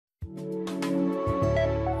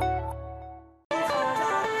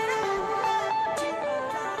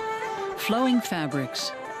Flowing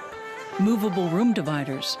fabrics, movable room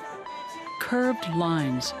dividers, curved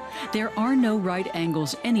lines. There are no right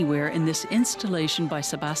angles anywhere in this installation by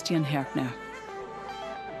Sebastian Herkner.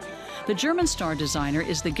 The German star designer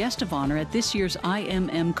is the guest of honor at this year's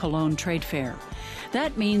IMM Cologne Trade Fair.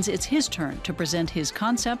 That means it's his turn to present his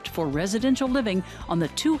concept for residential living on the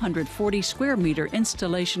 240 square meter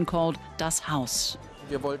installation called Das Haus.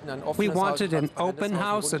 We wanted an open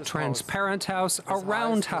house, a transparent house, a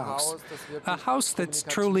round house, a house that's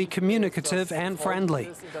truly communicative and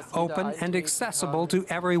friendly, open and accessible to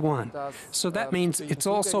everyone. So that means it's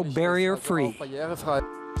also barrier-free.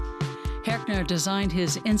 Herkner designed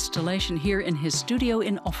his installation here in his studio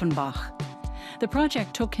in Offenbach. The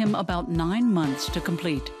project took him about 9 months to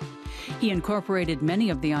complete. He incorporated many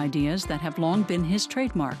of the ideas that have long been his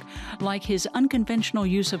trademark, like his unconventional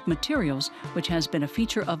use of materials, which has been a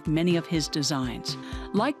feature of many of his designs.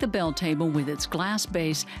 Like the bell table with its glass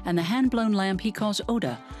base and the hand-blown lamp he calls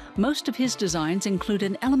Oda, most of his designs include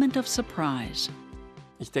an element of surprise.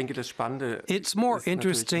 It's more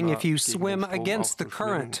interesting if you swim against the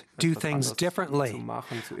current, do things differently.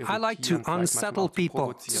 I like to unsettle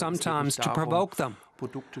people, sometimes to provoke them.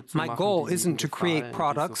 My goal isn't to create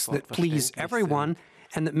products that please everyone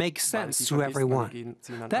and that make sense to everyone.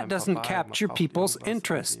 That doesn't capture people's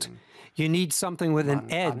interest. You need something with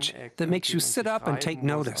an edge that makes you sit up and take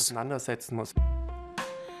notice.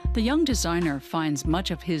 The young designer finds much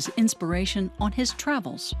of his inspiration on his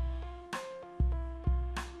travels.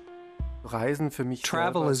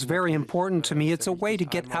 Travel is very important to me. It's a way to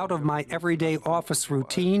get out of my everyday office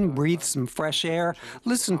routine, breathe some fresh air,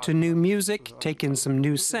 listen to new music, take in some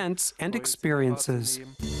new scents and experiences.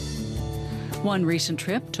 One recent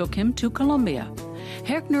trip took him to Colombia.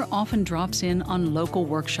 Herkner often drops in on local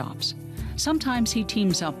workshops. Sometimes he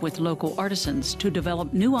teams up with local artisans to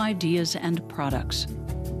develop new ideas and products.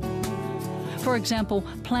 For example,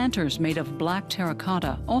 planters made of black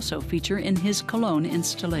terracotta also feature in his Cologne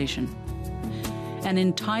installation. An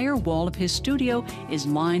entire wall of his studio is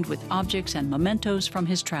lined with objects and mementos from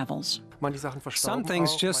his travels. Some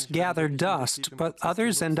things just gather dust, but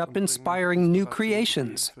others end up inspiring new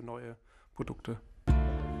creations.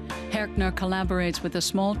 Herkner collaborates with a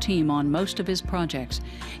small team on most of his projects.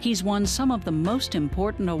 He's won some of the most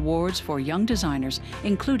important awards for young designers,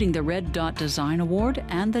 including the Red Dot Design Award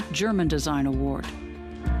and the German Design Award.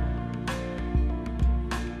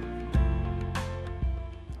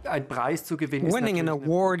 Winning an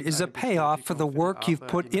award is a payoff for the work you've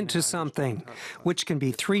put into something, which can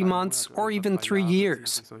be 3 months or even 3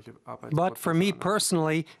 years. But for me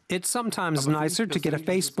personally, it's sometimes nicer to get a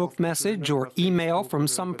Facebook message or email from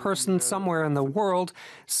some person somewhere in the world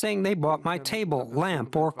saying they bought my table,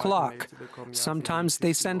 lamp, or clock. Sometimes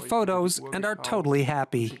they send photos and are totally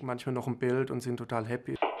happy.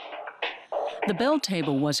 The bell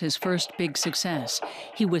table was his first big success.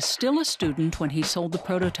 He was still a student when he sold the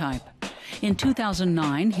prototype. In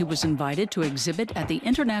 2009, he was invited to exhibit at the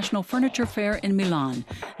International Furniture Fair in Milan.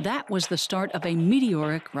 That was the start of a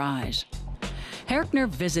meteoric rise. Herkner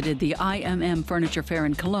visited the IMM Furniture Fair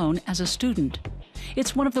in Cologne as a student.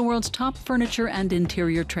 It's one of the world's top furniture and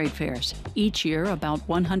interior trade fairs. Each year, about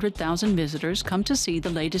 100,000 visitors come to see the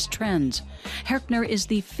latest trends. Herkner is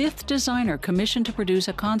the 5th designer commissioned to produce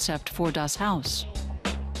a concept for Das Haus.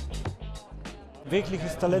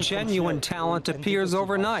 Genuine talent appears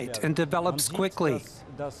overnight and develops quickly.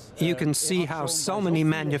 You can see how so many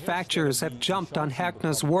manufacturers have jumped on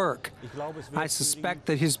Herkner's work. I suspect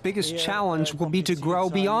that his biggest challenge will be to grow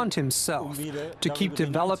beyond himself, to keep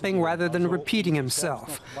developing rather than repeating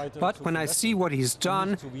himself. But when I see what he's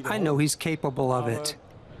done, I know he's capable of it.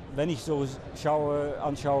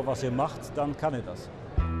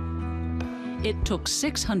 It took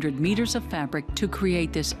 600 meters of fabric to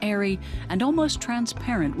create this airy and almost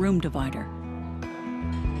transparent room divider.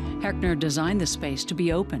 Herkner designed the space to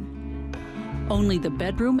be open. Only the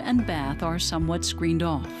bedroom and bath are somewhat screened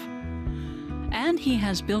off. And he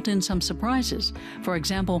has built in some surprises. For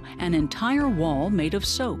example, an entire wall made of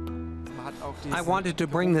soap. I wanted to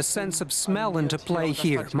bring the sense of smell into play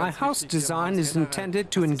here. My house design is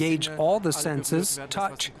intended to engage all the senses: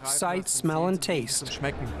 touch, sight, smell, and taste.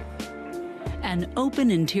 An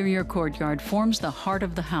open interior courtyard forms the heart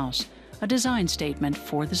of the house, a design statement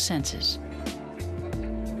for the senses.